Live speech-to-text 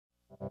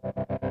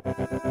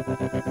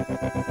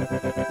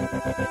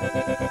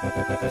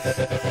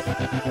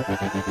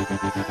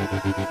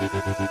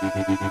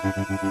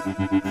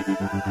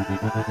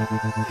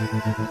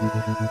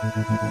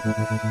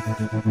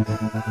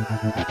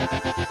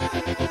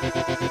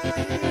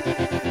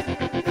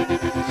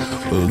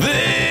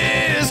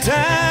This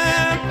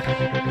time,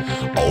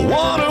 I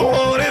wonder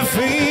what it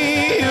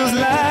feels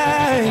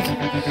like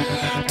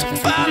to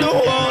find the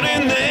one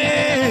in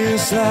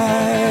this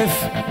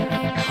life,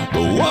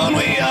 the one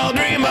we all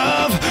dream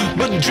of,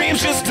 but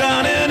dreams just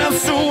aren't enough,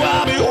 so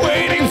I'll be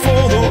waiting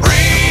for the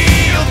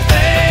real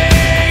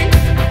thing.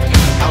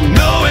 I'll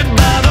know it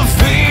by the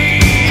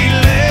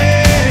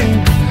feeling,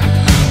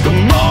 the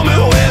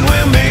moment when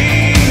we're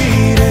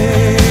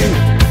meeting.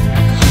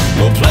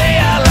 We'll play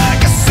out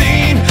like a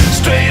scene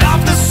straight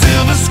off the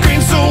silver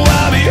screen, so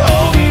I'll be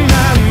holding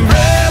my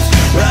breath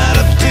right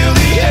up till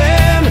the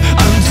end,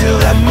 until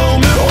that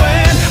moment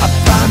when I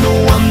find the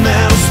one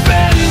that'll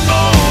spend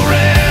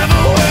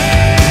forever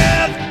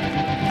with.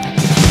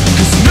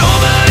 'Cause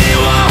nobody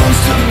wants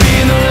to be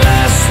the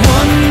last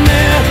one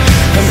there,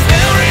 and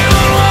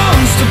everyone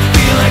wants to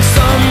feel like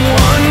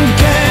someone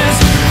cares,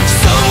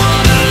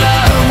 someone to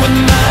love with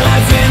my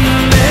life in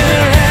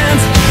their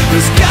hands.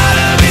 There's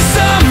gotta be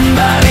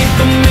somebody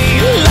for me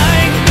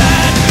like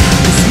that,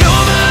 'cause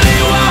nobody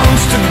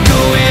wants to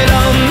go it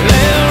on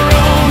their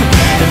own.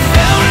 If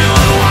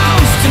everyone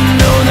wants to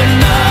know they're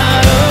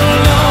not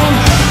alone,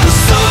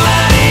 there's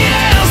somebody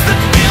else that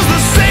feels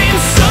the same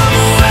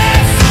somewhere.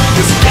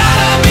 There's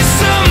gotta be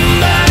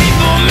somebody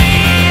for me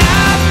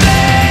out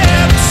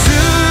there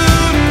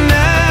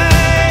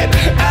tonight,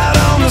 out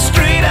on the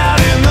street, out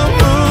in the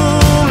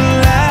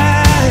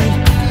moonlight.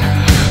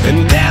 And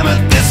damn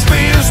it, this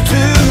feels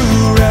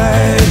too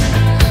right.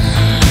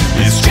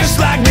 It's just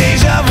like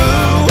deja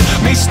vu,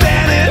 me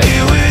standing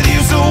here with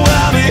you, so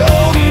I'll be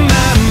holding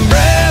my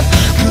breath.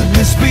 Could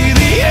this be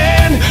the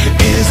end?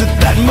 Is it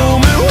that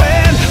moment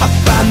when I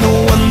find the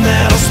one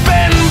that'll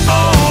spend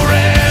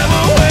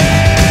forever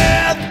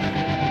with?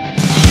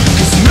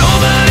 'Cause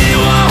nobody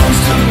wants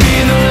to be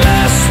the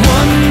last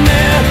one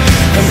there,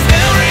 and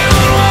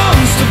everyone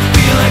wants to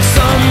feel like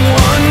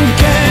someone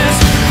cares,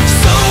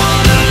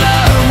 someone to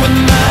love with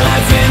my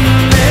life in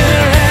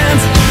their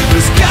hands.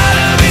 There's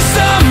gotta be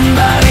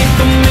somebody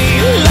for me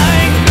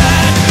like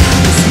that,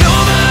 'cause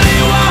nobody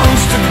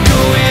wants to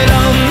go it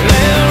on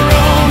their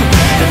own.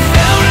 If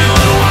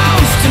everyone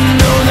wants to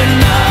know they're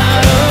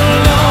not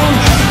alone,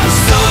 there's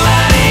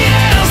somebody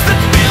else that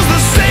feels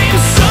the same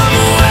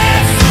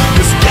somewhere.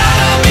 There's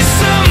gotta be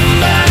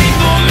somebody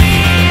for me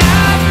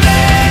out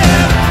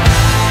there.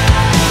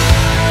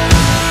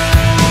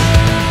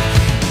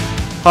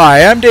 Hi,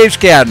 I'm Dave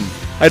Scadden.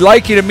 I'd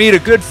like you to meet a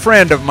good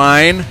friend of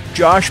mine,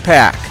 Josh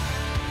Pack.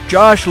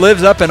 Josh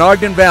lives up in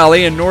Ogden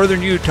Valley in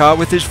northern Utah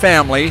with his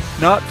family,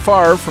 not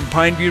far from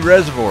Pineview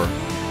Reservoir.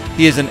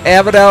 He is an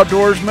avid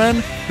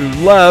outdoorsman who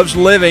loves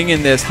living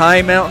in this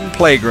high mountain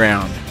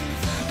playground.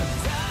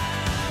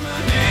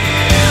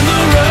 In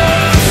the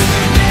rush,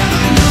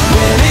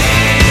 when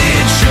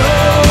it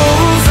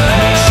shows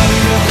up,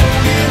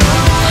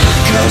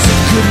 'cause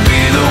it could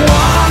be the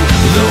one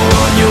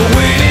you're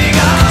waiting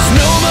on. 'Cause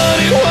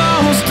nobody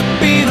wants to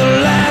be the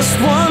last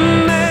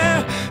one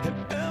there.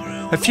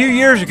 A few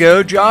years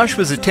ago, Josh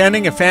was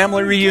attending a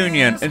family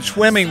reunion and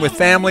swimming with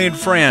family and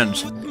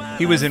friends.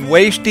 He was in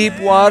waist-deep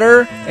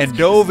water and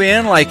dove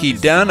in like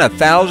he'd done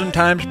 1,000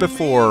 times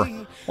before.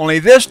 Only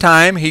this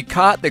time, he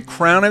caught the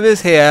crown of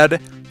his head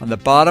on the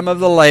bottom of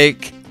the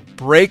lake,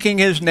 breaking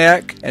his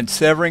neck and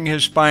severing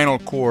his spinal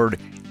cord,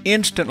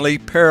 instantly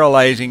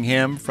paralyzing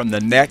him from the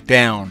neck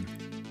down.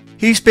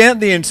 He spent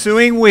the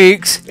ensuing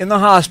weeks in the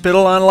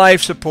hospital on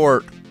life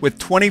support, with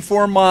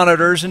 24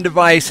 monitors and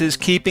devices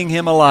keeping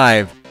him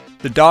alive.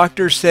 The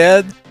doctor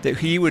said that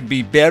he would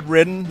be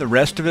bedridden the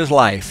rest of his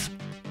life.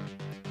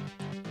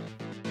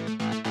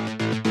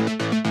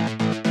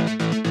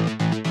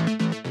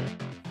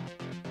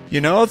 You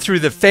know,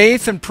 through the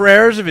faith and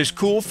prayers of his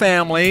cool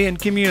family and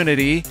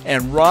community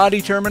and raw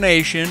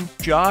determination,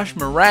 Josh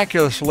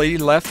miraculously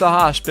left the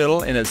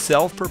hospital in a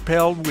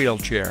self-propelled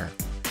wheelchair.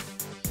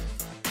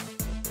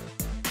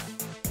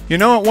 You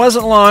know, it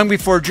wasn't long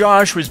before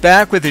Josh was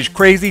back with his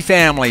crazy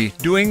family,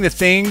 doing the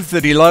things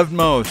that he loved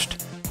most.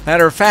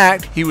 Matter of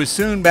fact, he was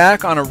soon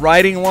back on a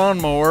riding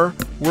lawnmower,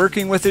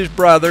 working with his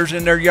brothers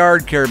in their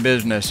yard care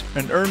business,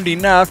 and earned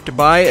enough to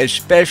buy a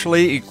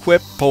specially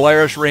equipped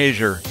Polaris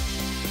razor.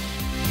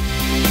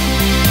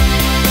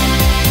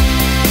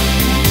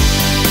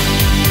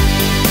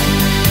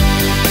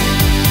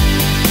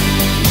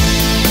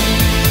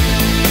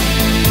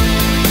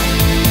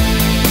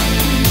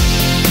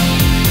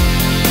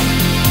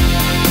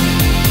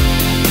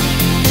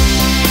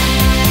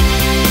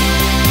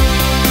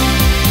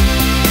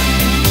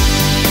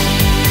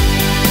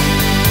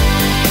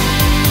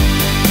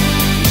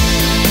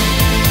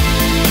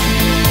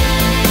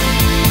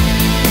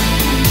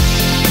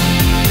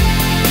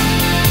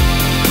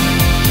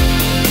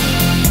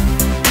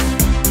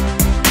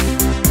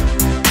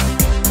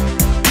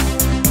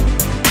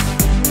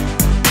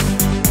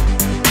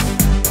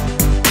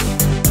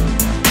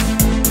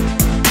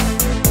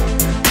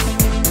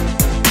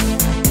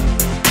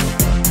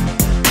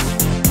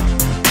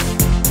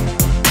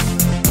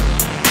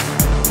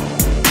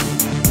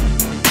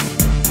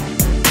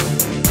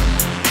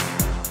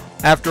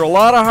 After a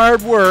lot of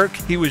hard work,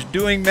 he was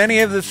doing many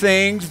of the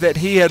things that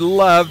he had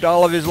loved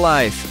all of his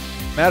life.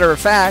 Matter of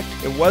fact,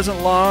 it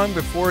wasn't long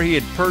before he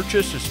had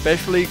purchased a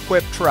specially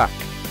equipped truck.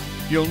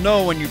 You'll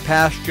know when you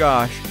pass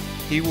Josh,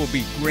 he will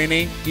be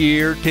grinning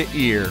ear to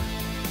ear.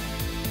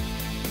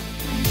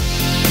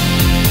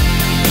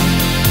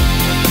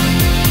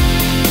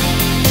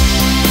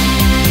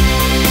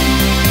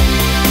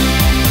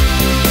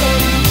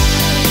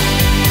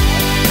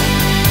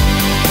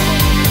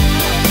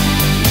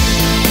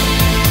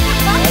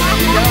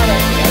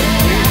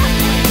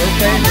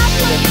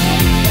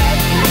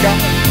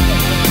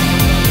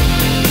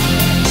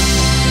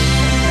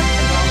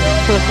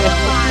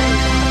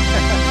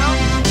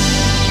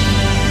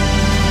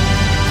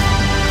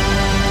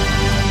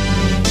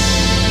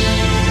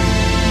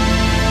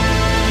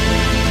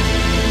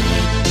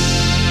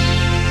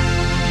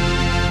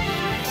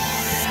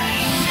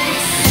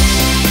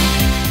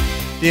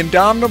 The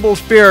indomitable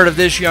spirit of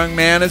this young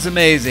man is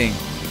amazing.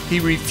 He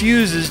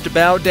refuses to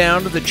bow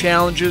down to the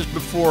challenges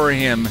before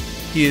him.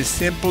 He is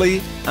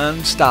simply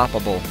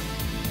unstoppable.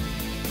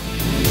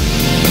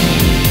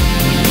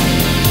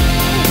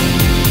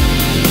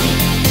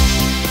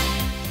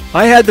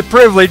 I had the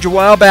privilege a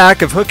while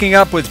back of hooking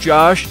up with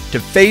Josh to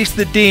face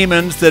the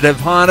demons that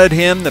have haunted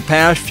him the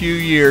past few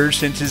years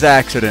since his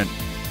accident.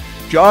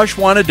 Josh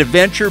wanted to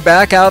venture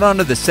back out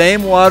onto the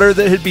same water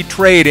that had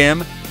betrayed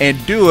him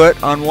and do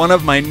it on one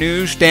of my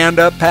new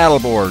stand-up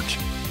paddleboards.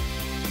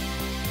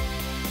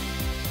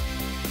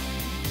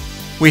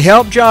 We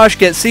helped Josh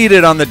get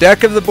seated on the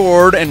deck of the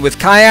board, and with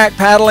kayak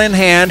paddle in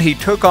hand, he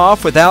took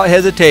off without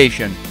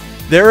hesitation.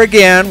 There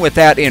again, with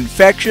that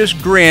infectious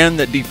grin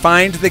that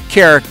defines the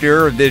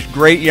character of this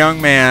great young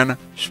man,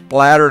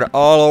 splattered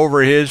all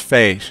over his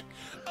face.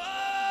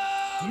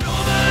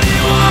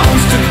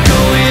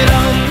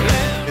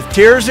 With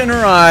tears in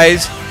her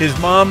eyes, his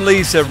mom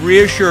Lisa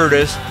reassured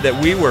us that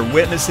we were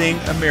witnessing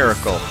a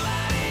miracle.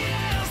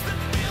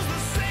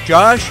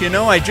 Josh, you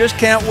know, I just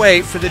can't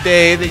wait for the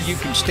day that you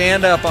can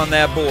stand up on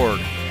that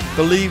board.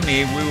 Believe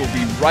me, we will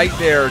be right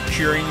there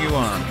cheering you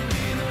on.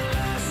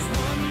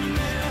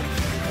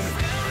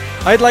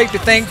 I'd like to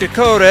thank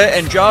Dakota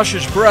and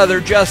Josh's brother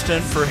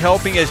Justin for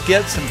helping us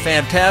get some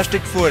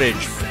fantastic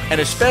footage,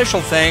 and a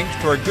special thanks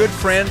to our good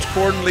friends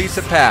Cord and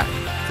Lisa Pack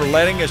for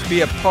letting us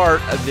be a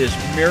part of this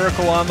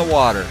miracle on the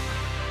water.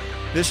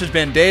 This has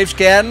been Dave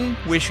Scadden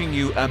wishing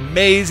you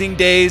amazing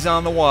days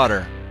on the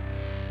water.